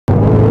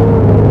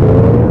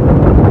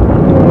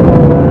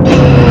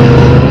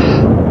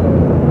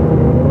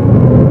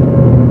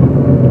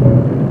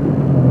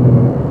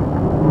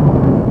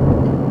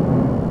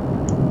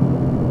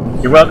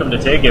You're welcome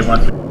to take it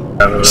once.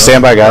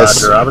 Stand by,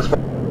 guys. 10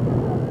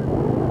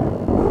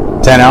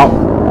 out.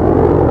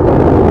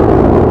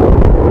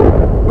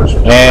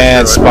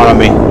 And spawn on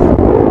me.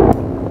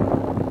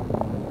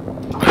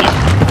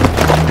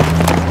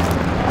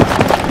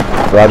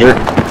 Roger.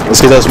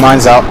 Let's get those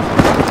mines out.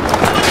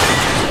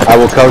 I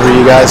will cover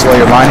you guys while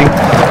you're mining.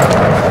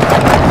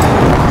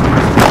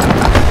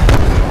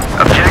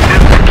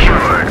 Objective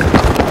secured.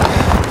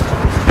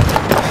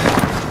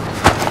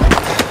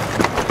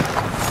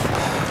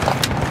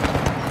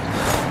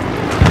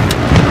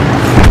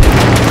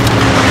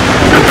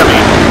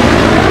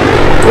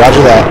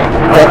 Roger that.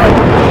 Okay.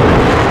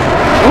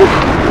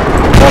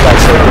 Fall back,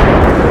 sir.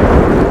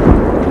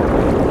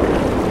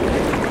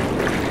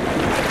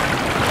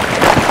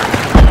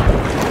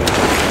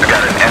 I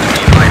got an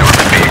enemy light on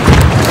the beat.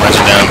 Watch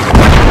it down.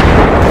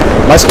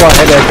 My squad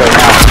head echo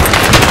now.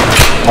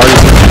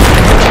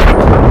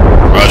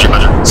 Roger,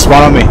 roger.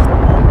 Spawn on me.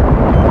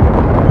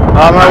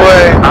 On my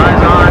way.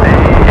 Eyes on a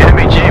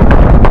enemy jeep.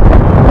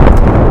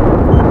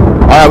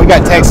 Alright, we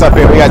got tanks up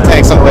here. We got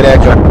tanks on the way to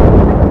Echo.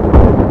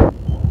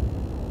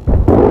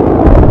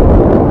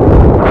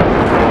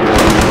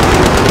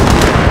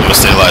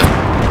 Stay alive.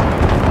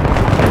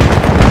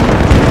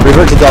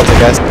 Revert to Delta,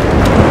 guys.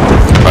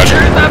 Roger.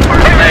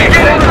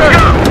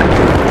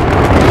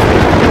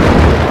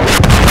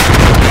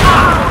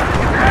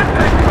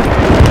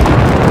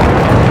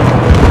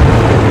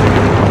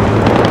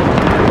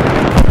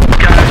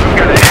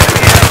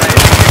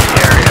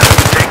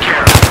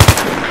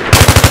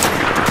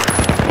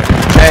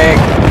 Tank.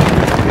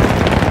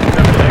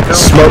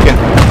 Smoking.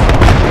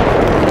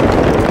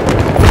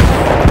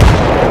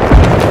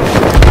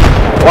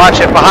 Watch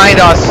it behind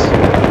us.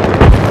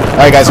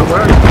 Alright, guys.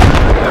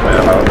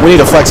 We need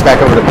to flex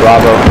back over to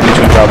Bravo.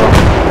 Between Bravo.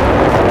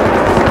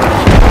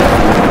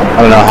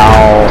 I don't know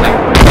how.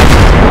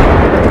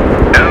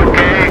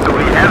 Okay,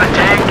 we have a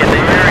tank in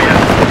the area.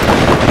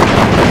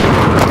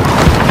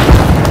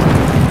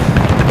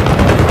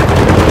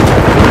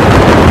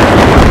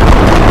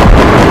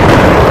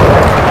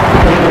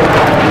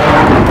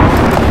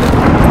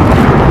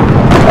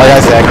 Alright,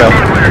 guys, Echo.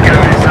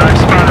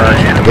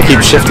 They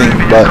keep shifting,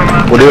 but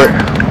we'll do it.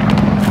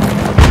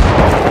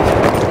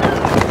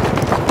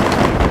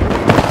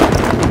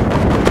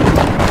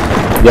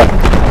 Yep.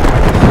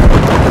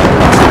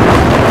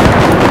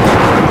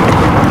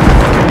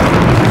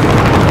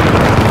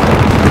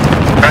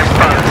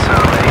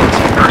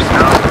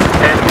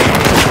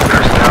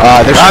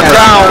 I'm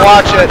down,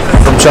 watch it.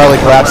 From Charlie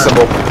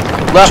collapsible.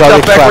 Left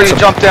Charlie up back where you collapsible.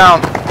 jumped down.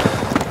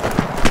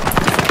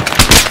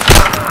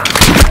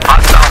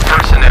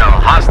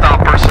 Hostile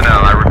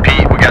personnel. I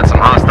repeat, we got some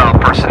hostile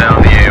personnel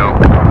in the AO.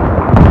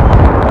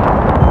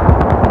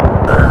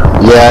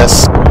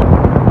 Yes.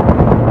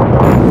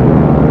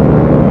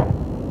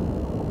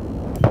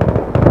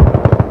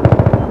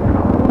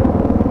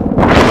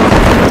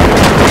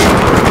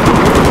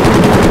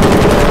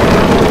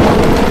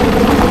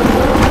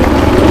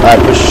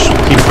 Alright, push.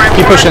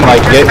 Keep pushing,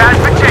 like, get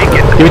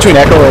between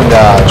Echo and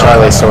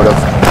Charlie, sort of.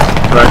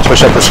 Right.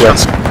 Push up the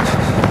ships.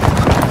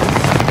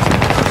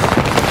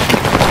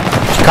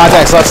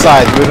 Contacts left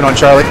side, moving on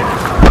Charlie.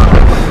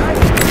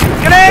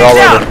 They're all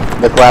over.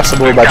 The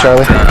collapsible by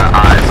Charlie.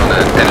 Eyes on the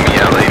enemy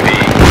LAV.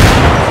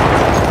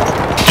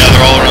 Yeah,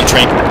 they're all around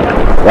train.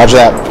 Roger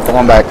that. Come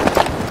on back.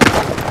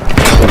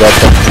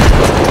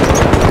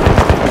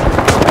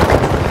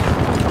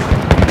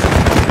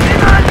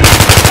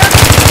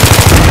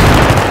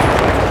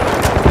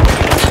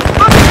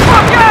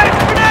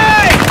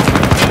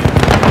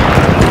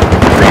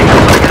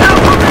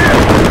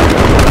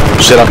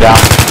 Shit, I'm down.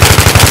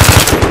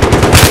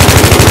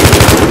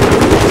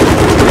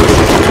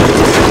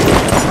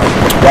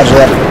 Roger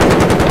that.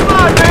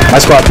 My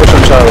squad, push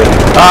on Charlie.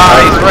 Ah,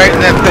 he's right in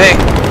that thing.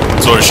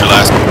 So is your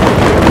last.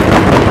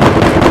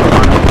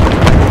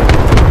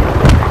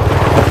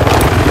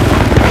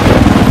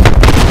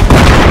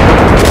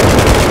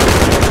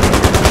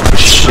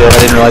 Shit, I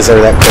didn't realize they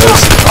were that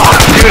close.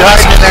 Dude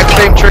hiding in that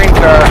same train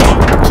car.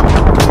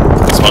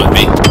 Spotted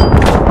me.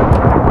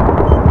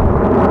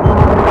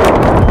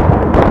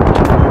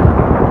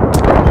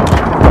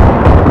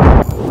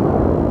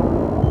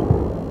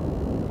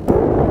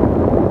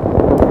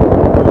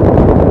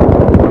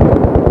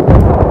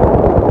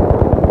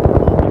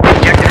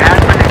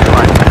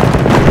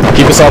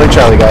 Keep assaulting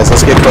Charlie, guys.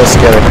 Let's get close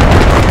together.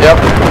 Yep.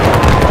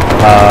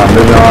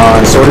 Moving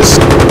on. Sortis.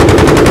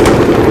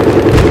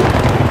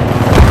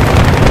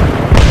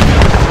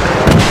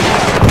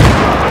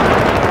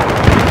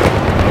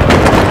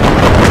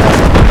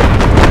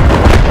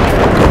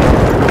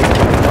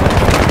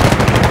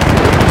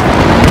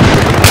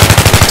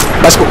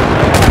 Let's go.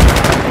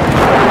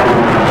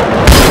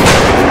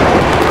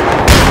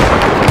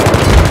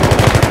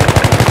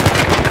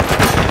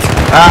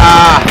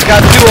 Ah,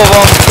 got two of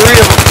them, three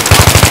of them.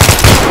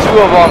 Two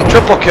of them,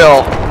 triple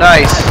kill.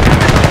 Nice.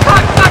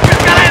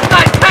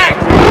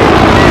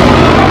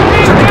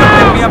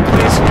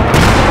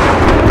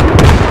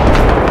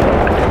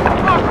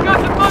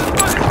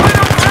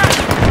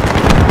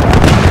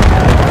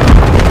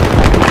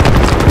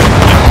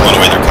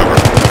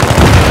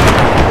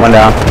 One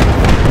down.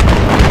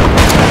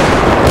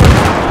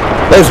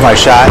 There's my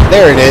shot.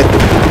 There it is.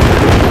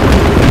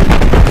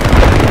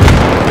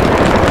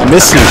 I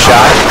missed your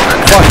shot.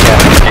 Fuck yeah.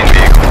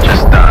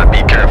 Just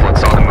be careful,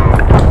 it's on the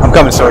move. I'm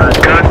coming, sword.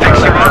 Good, thanks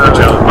so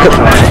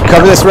much.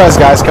 Cover this res,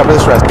 guys. Cover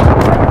this res.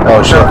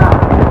 Oh shit.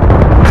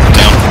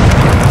 Down.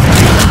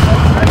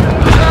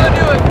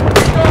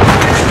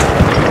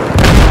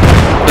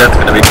 That's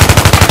gonna be.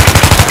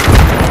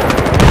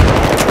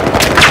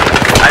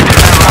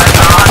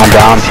 I'm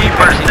down.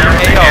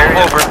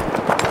 Over.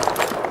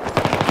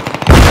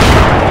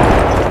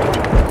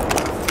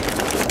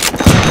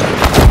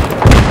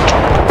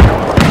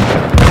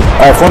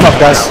 Alright, form up,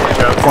 guys.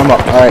 Form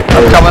up. Alright.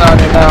 Coming on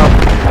you now.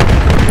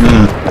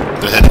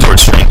 They're heading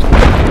towards train.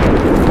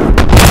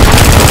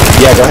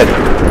 Yeah, go ahead.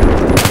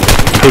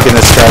 Peeking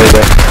this Charlie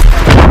there.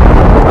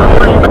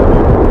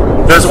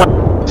 There's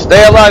one.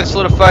 Stay alive,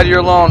 Solidified, you're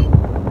alone.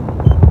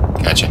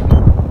 Gotcha.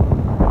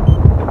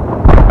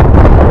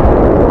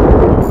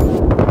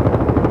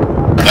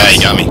 Ah,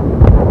 you got me.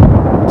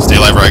 Stay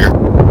alive, Riker.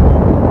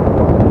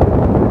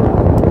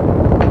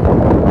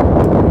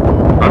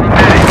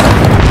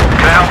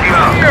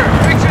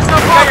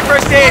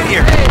 First aid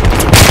here.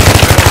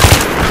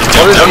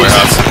 What is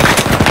warehouse.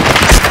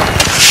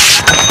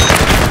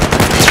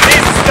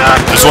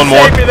 There's one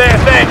more.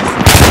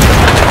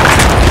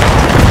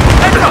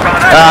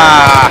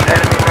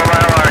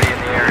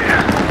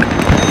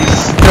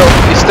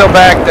 He's still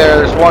back there.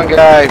 There's one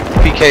guy,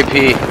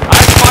 PKP.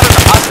 I spotted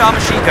a hostile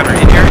machine gunner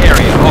in your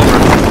area.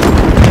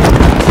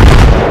 Over.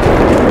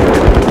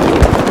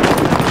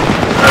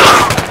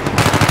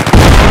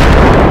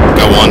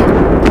 Got one.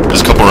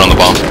 There's a couple around the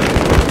bomb.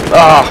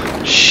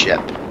 Oh, shit.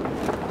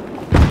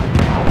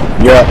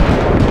 You're up.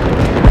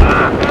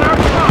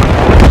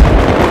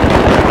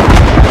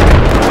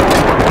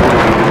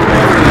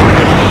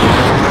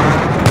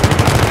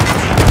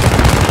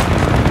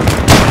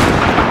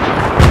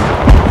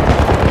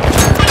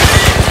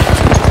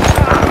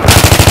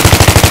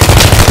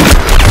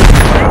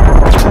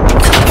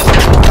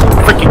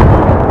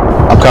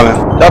 I'm coming.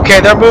 Okay,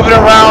 they're moving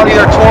around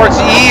either towards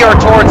E or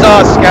towards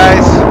us,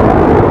 guys.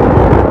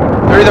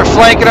 They're either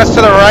flanking us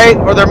to the right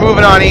or they're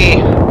moving on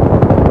E.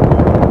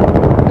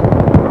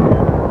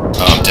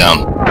 Oh, I'm down.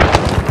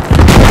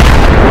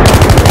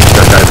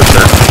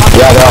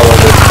 Yeah, they're all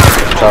over.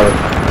 Charlie.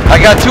 I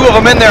got two of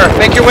them in there.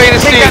 Make your way to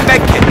Take C. that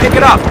med kit. Pick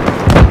it up.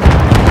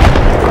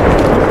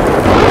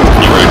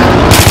 You Riker.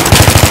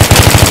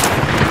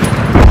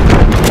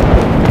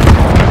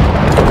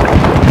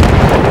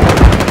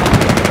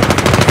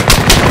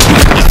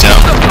 He's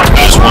down.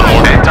 There's one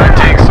more. Anti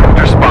tank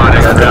soldier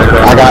spotted.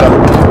 I got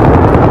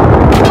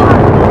him.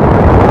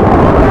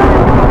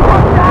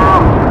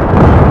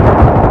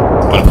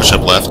 I'm gonna push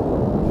up left.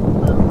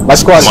 My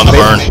squad's I'm on the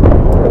burn.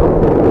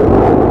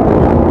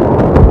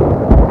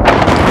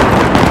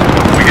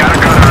 We got a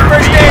gunner.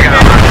 First We aid, got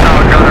a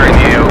hostile gunner in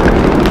you.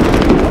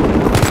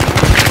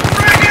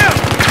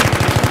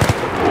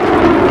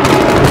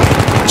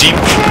 Jeep.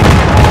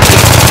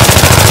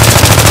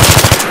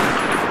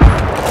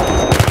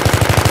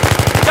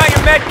 Got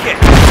your med kit.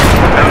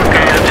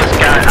 Okay, I just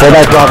got. Fall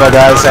back Bravo,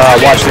 guys.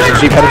 Watch this.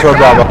 Jeep headed toward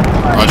Bravo.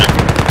 Roger.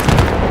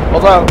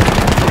 Hold on.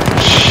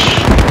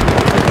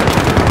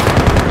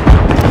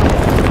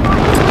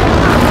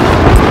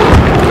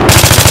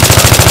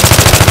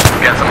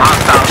 Got some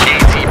hostile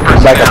KT I'm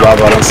personnel. back at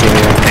Bravo. I don't see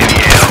anything.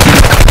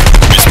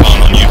 Respawn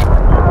on you.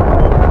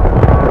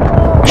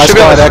 My Should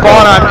be able squad to Echo.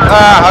 spawn on.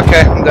 Ah,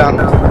 okay, I'm down.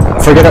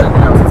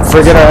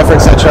 Forget our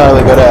efforts at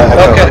Charlie. Go to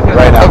Echo Okay,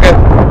 right now. okay.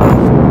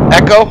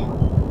 Echo?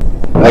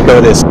 Echo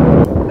it is.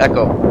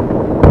 Echo.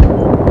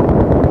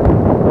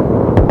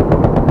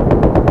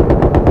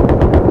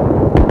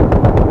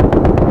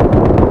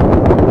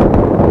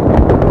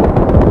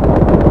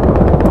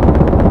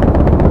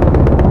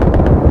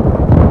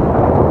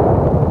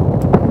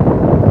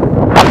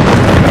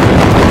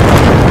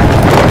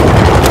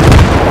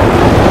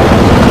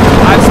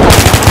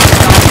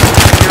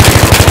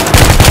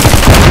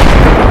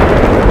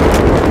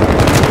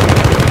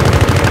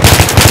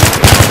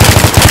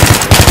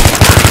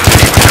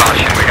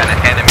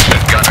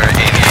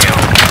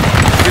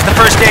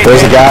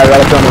 There's a guy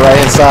right up on the right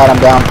hand side. I'm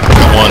down.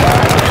 Got one.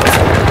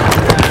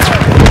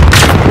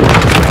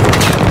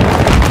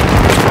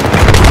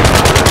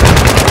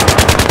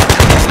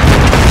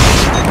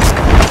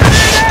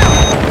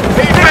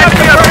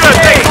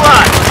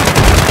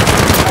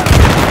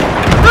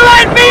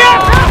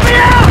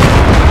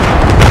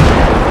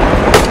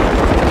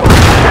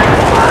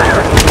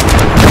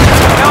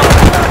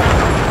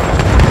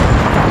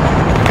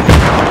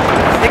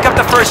 Pick up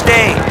the first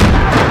aid.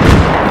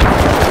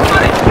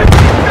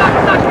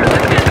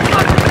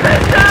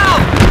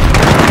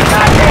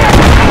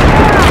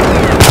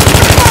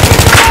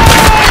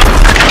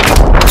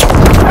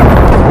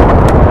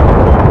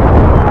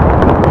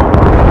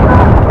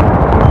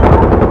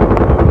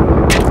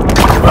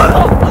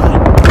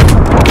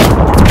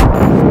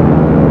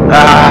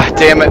 Ah,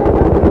 damn it.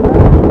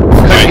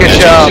 Couldn't get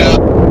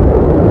you.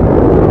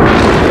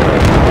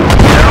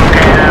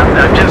 Okay,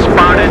 I've just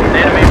spotted an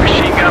enemy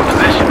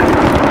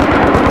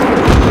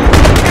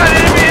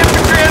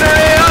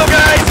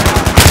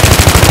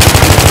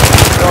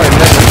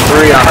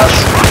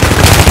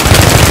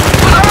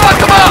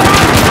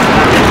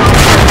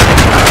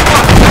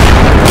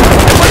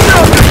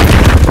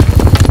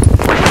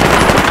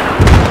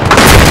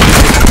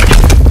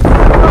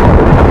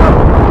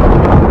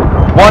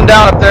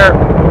down up there.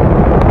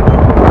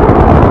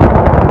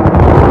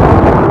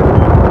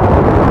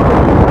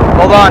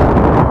 Hold on.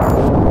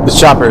 This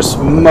chopper is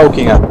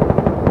smoking up.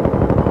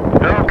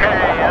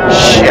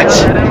 Shit.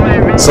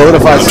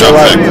 Solidified, I'm still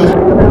dropping alive.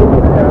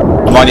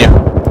 back. I'm on you.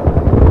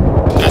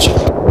 Gotcha.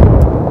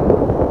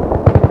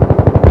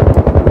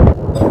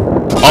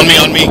 On me,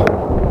 on me.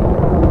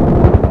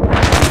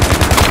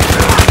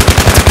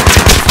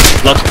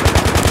 Look.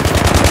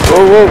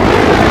 Whoa, whoa.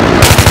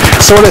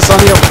 Sortis on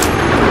you.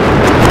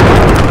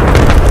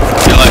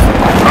 Get alive.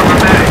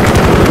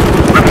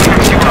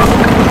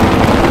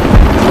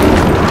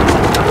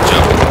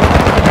 Jump.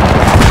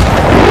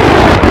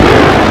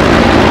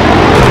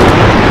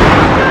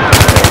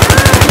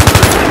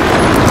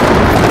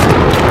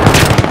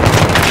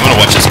 You wanna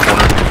watch this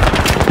corner?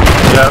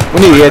 We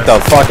need to get the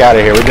fuck out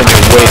of here. We've been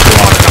here way too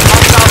long.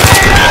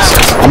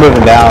 I'm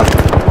moving down.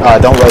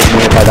 Don't raise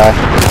me if I die.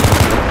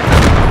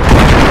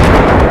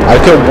 I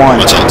killed one.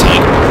 Watch out,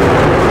 tank.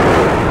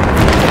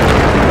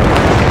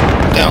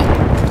 Down.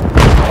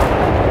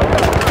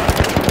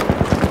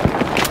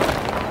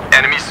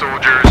 Enemy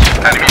soldiers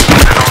on the move.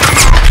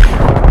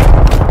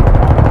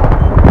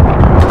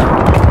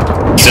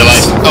 Still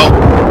alive. Oh.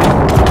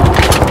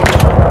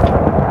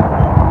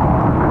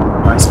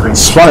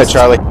 Spawn it,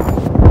 Charlie.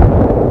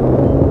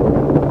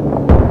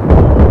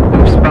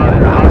 We've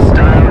spotted a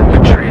hostile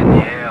infantry in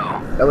the AO.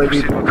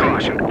 Proceed with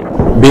caution.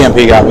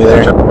 BMP got me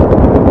there.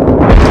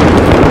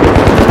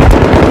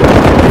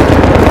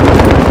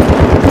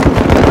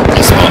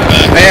 I'll spawn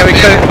back. Man, we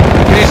could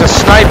use a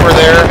sniper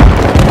there.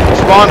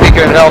 Spawn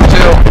beacon would help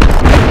too.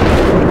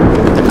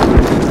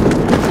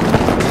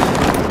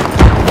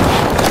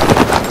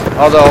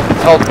 Although,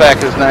 health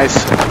back is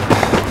nice.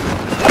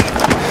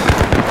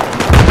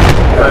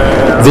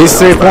 These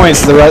 3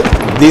 points, the rest of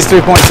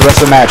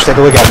the match. Take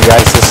a look at them,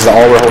 guys. This is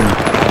all we're holding.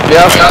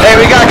 Yep. Hey,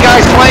 we got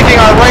guys flanking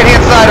on the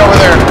right-hand side over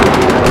there.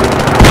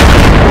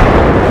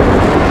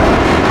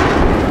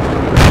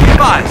 Be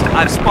advised,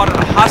 I've spotted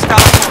a hostile